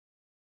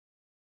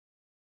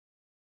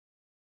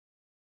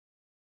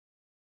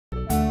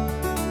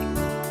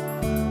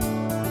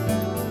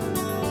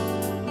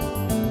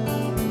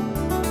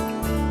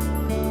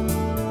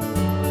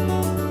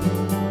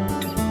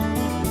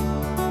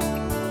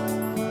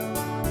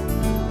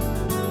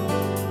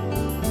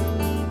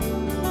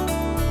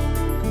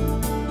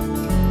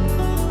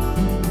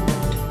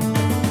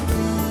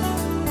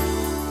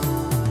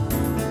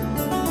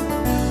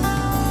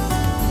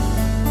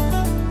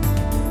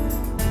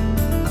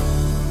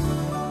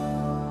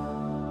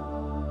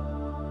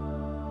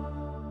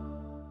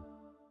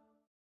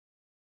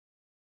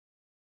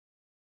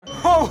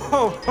Ho,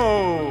 ho,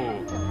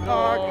 ho!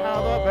 Hark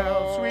how the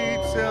bells,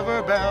 sweet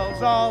silver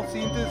bells, all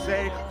seem to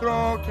say,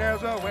 throw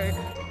cares away.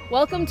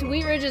 Welcome to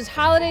Wheat Ridge's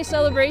holiday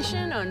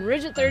celebration on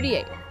Ridge at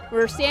 38.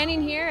 We're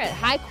standing here at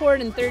High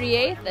Court and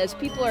 38th as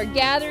people are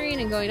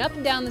gathering and going up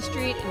and down the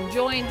street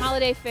enjoying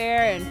holiday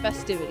fare and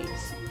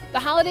festivities. The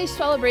holiday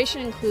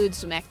celebration includes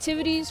some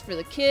activities for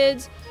the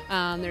kids.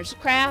 There's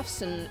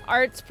crafts and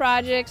arts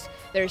projects.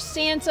 There's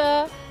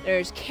Santa,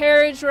 there's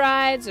carriage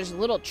rides, there's a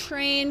little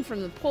train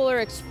from the Polar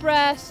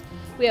Express.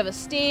 We have a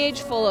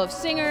stage full of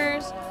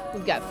singers.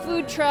 We've got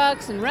food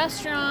trucks and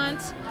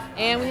restaurants,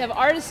 and we have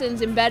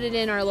artisans embedded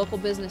in our local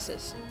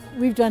businesses.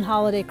 We've done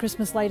holiday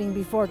Christmas lighting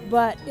before,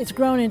 but it's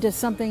grown into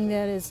something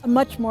that is a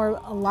much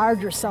more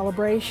larger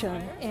celebration.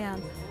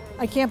 And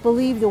I can't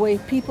believe the way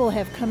people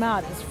have come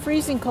out. It's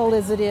freezing cold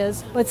as it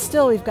is, but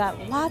still we've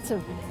got lots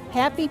of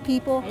happy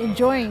people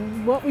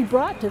enjoying what we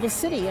brought to the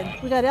city.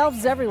 And we got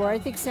elves everywhere. I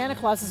think Santa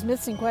Claus is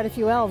missing quite a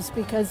few elves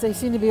because they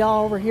seem to be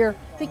all over here.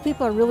 I think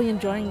people are really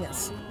enjoying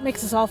this. It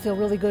makes us all feel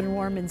really good and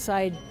warm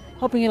inside,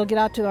 hoping it'll get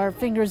out to our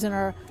fingers and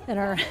our and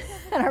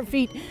our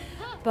feet.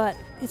 But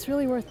it's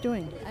really worth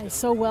doing. I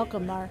so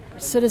welcome our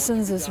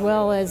citizens as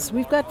well as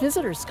we've got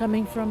visitors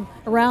coming from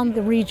around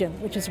the region,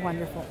 which is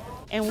wonderful.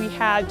 And we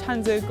had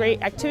tons of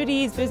great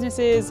activities,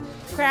 businesses,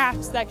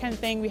 crafts, that kind of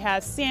thing. We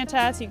have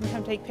Santa, so you can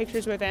come take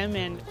pictures with him,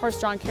 and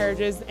horse-drawn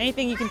carriages.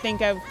 Anything you can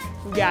think of,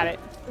 we got it.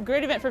 A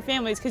great event for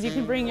families because you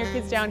can bring your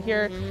kids down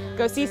here,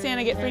 go see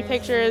Santa, get free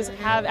pictures,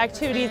 have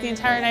activities the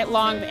entire night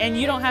long, and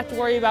you don't have to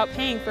worry about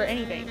paying for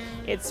anything.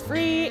 It's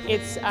free,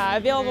 it's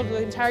available to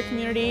the entire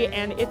community,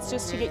 and it's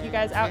just to get you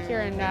guys out here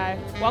and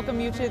welcome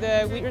you to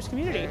the Wheat Ridge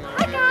community.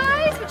 Hi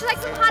guys, would you like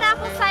some hot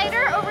apple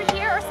cider over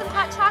here or some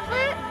hot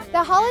chocolate?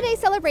 The holiday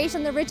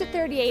celebration, the Ridge at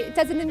 38,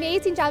 does an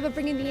amazing job of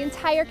bringing the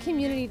entire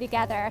community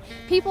together.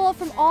 People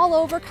from all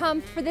over come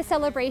for the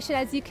celebration,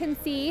 as you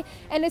can see,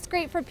 and it's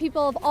great for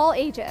people of all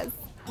ages.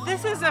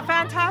 This is a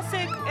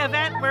fantastic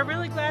event. We're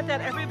really glad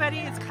that everybody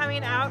is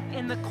coming out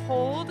in the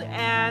cold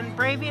and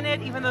braving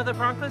it, even though the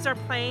Broncos are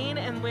playing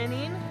and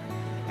winning,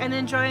 and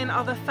enjoying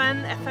all the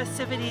fun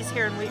festivities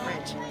here in Wheat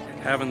Ridge.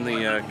 Having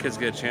the kids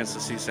get a chance to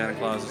see Santa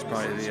Claus is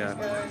probably the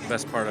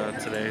best part of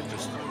today.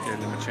 Just getting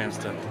them a chance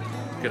to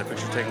get a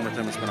picture taken with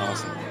them has been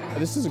awesome.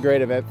 This is a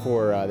great event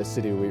for the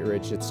city of Wheat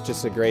Ridge. It's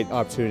just a great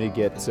opportunity to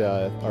get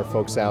our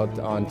folks out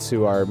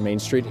onto our main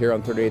street here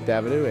on 38th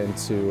Avenue and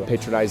to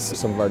patronize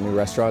some of our new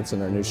restaurants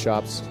and our new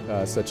shops,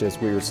 such as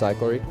Wheat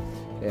Recyclery.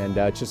 And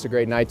it's just a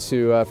great night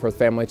for the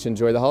family to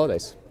enjoy the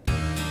holidays.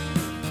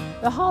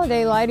 The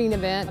holiday lighting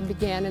event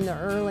began in the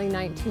early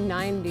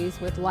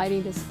 1990s with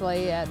lighting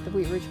display at the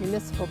Wheat Ridge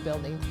Municipal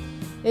Building.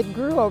 It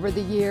grew over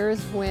the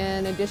years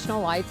when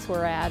additional lights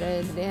were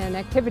added and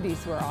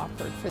activities were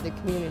offered for the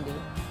community.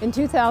 In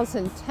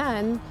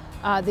 2010,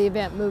 the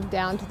event moved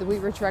down to the Wheat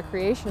Ridge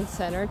Recreation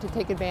Center to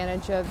take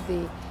advantage of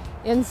the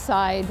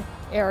inside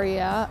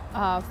area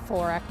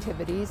for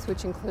activities,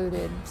 which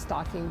included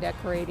stocking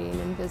decorating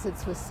and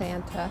visits with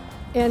Santa.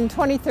 In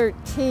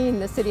 2013,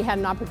 the city had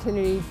an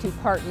opportunity to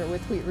partner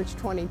with Wheat Ridge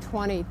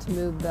 2020 to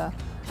move the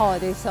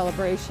holiday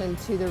celebration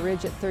to the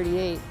Ridge at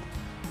 38.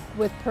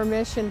 With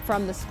permission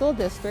from the school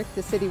district,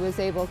 the city was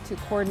able to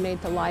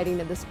coordinate the lighting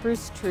of the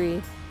spruce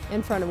tree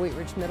in front of Wheat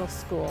Ridge Middle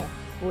School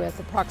with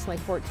approximately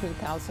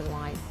 14,000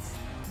 lights.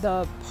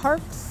 The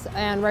Parks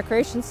and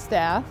Recreation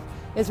staff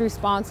is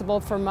responsible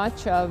for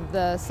much of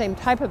the same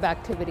type of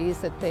activities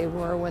that they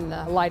were when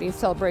the lighting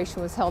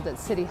celebration was held at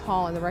City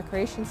Hall and the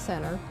Recreation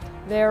Center.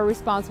 They're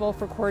responsible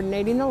for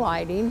coordinating the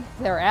lighting.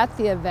 They're at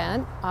the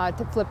event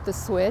to flip the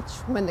switch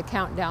when the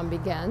countdown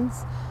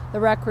begins. The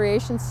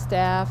recreation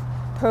staff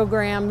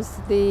programs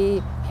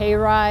the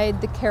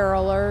hayride, the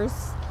carolers,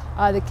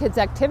 the Kids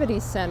Activity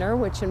Center,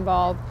 which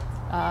involved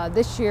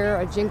this year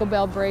a Jingle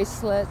Bell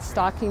bracelet,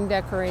 stocking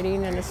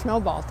decorating, and a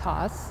snowball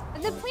toss.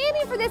 The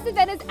planning for this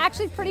event is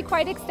actually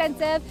quite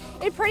extensive.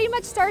 It pretty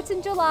much starts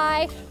in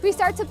July. We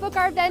start to book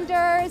our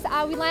vendors,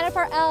 we line up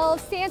our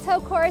elves. Santa,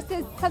 of course,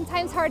 is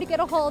sometimes hard to get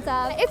a hold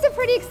of. It's a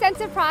pretty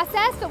extensive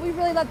process, but we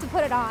really love to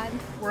put it on.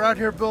 We're out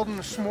here building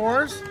the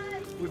s'mores.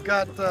 We've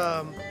got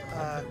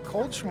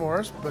cold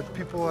s'mores, but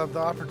people have the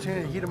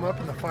opportunity to heat them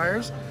up in the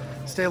fires,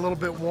 stay a little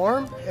bit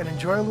warm, and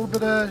enjoy a little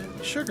bit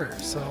of sugar.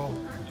 So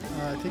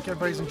I think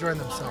everybody's enjoying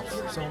themselves,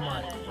 so am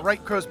I.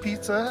 Wright Crow's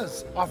Pizza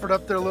has offered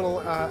up their little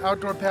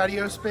outdoor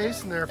patio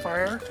space and their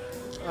fire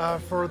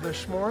for the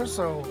s'mores,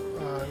 so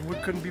we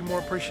couldn't be more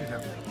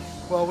appreciative.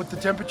 Well, with the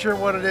temperature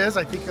what it is,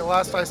 I think the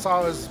last I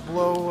saw was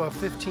below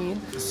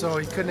 15, so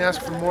you couldn't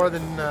ask for more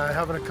than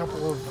having a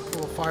couple of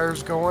little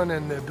fires going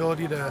and the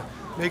ability to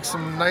make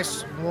some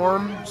nice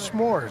warm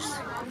s'mores.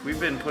 We've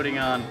been putting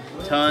on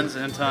tons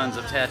and tons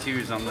of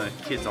tattoos on the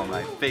kids all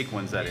night, fake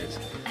ones that is.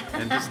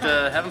 And just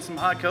having some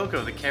hot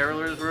cocoa. The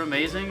carolers were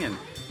amazing, and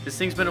this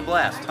thing's been a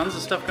blast. Tons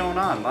of stuff going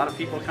on, a lot of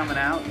people coming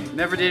out.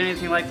 Never did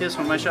anything like this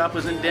when my shop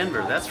was in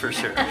Denver, that's for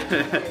sure.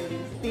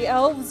 The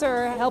elves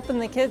are helping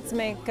the kids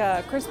make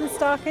Christmas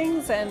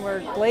stockings, and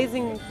we're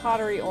glazing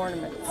pottery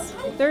ornaments.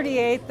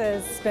 38th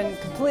has been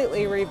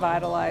completely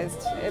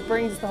revitalized. It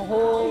brings the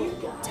whole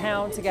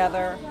town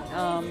together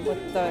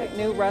with the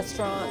new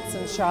restaurants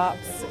and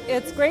shops.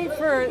 It's great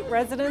for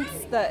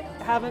residents that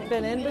haven't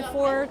been in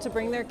before to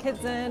bring their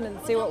kids in and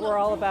see what we're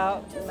all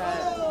about,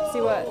 see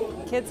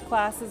what kids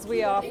classes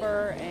we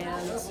offer,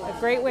 and a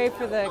great way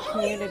for the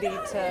community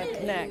to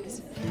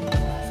connect.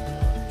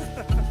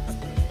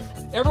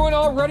 Everyone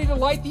all ready to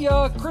light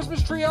the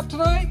Christmas tree up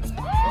tonight?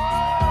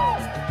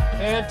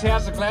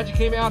 Fantastic. Glad you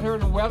came out here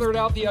and weathered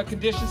out the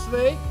conditions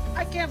today.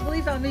 I can't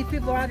believe how many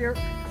people are out here.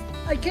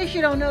 In case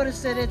you don't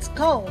notice it, it's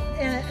cold,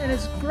 and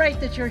it's great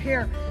that you're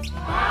here.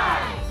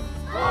 5,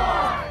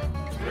 4,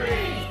 3,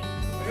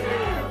 2,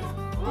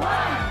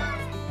 1.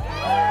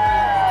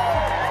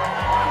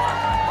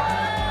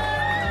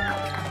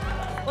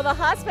 Well, the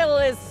hospital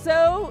is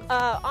so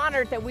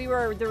honored that we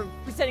were the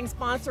presenting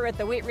sponsor at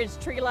the Wheat Ridge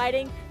tree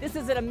lighting. This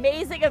is an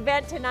amazing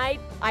event tonight.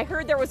 I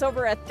heard there was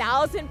over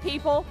 1,000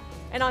 people,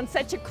 and on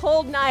such a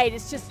cold night,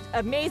 it's just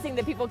amazing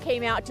that people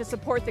came out to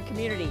support the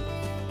community.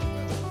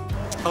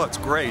 Oh, it's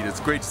great. It's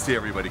great to see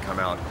everybody come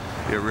out.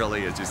 It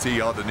really is. You see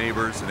all the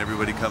neighbors and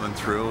everybody coming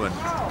through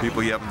and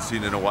people you haven't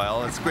seen in a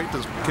while. It's great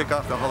to kick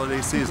off the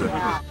holiday season.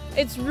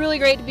 It's really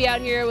great to be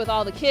out here with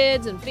all the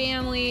kids and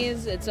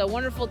families. It's a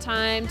wonderful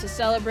time to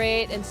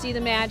celebrate and see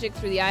the magic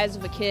through the eyes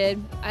of a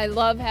kid. I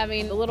love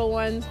having the little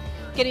ones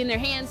getting their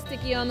hands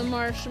sticky on the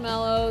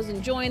marshmallows,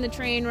 enjoying the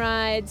train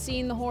ride,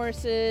 seeing the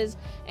horses,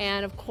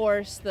 and of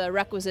course the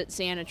requisite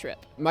Santa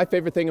trip. My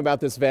favorite thing about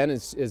this event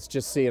is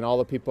just seeing all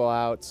the people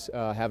out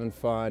having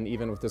fun,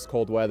 even with this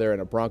cold weather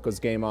and a Broncos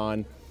game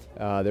on.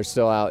 They're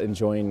still out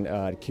enjoying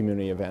a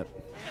community event.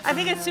 I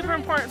think it's super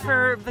important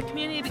for the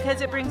community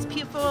because it brings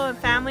people and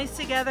families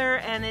together,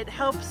 and it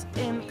helps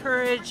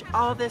encourage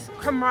all this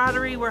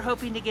camaraderie we're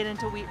hoping to get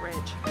into Wheat Ridge.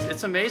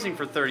 It's amazing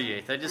for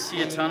 38th. I just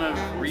see a ton of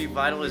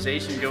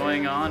revitalization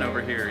going on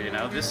over here, you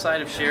know. This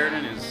side of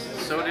Sheridan is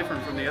so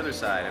different from the other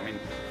side. I mean,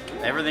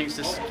 everything's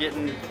just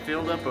getting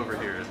filled up over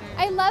here.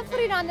 I love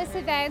putting on this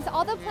event,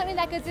 all the planning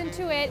that goes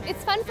into it.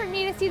 It's fun for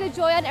me to see the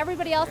joy on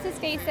everybody else's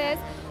faces.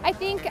 I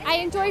think I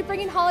enjoy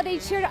bringing holiday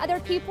cheer to other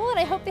people, and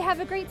I hope they have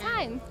a great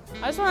time.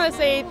 I just want to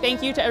say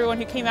thank you to everyone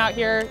who came out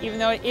here. Even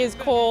though it is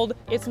cold,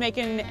 it's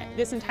making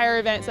this entire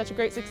event such a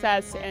great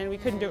success, and we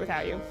couldn't do it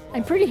without you.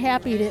 I'm pretty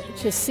happy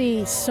to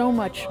see so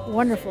much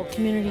wonderful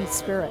community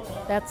spirit.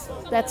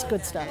 That's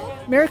good stuff.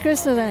 Merry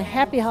Christmas and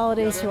happy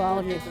holidays to all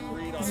of you.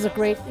 This is a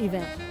great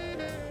event.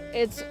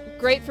 It's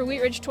great for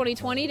Wheat Ridge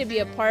 2020 to be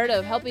a part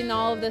of helping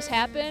all of this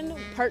happen,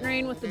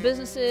 partnering with the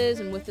businesses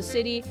and with the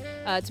city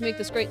to make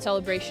this great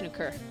celebration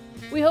occur.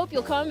 We hope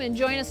you'll come and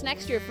join us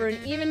next year for an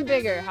even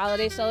bigger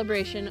holiday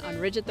celebration on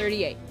Ridge at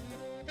 38.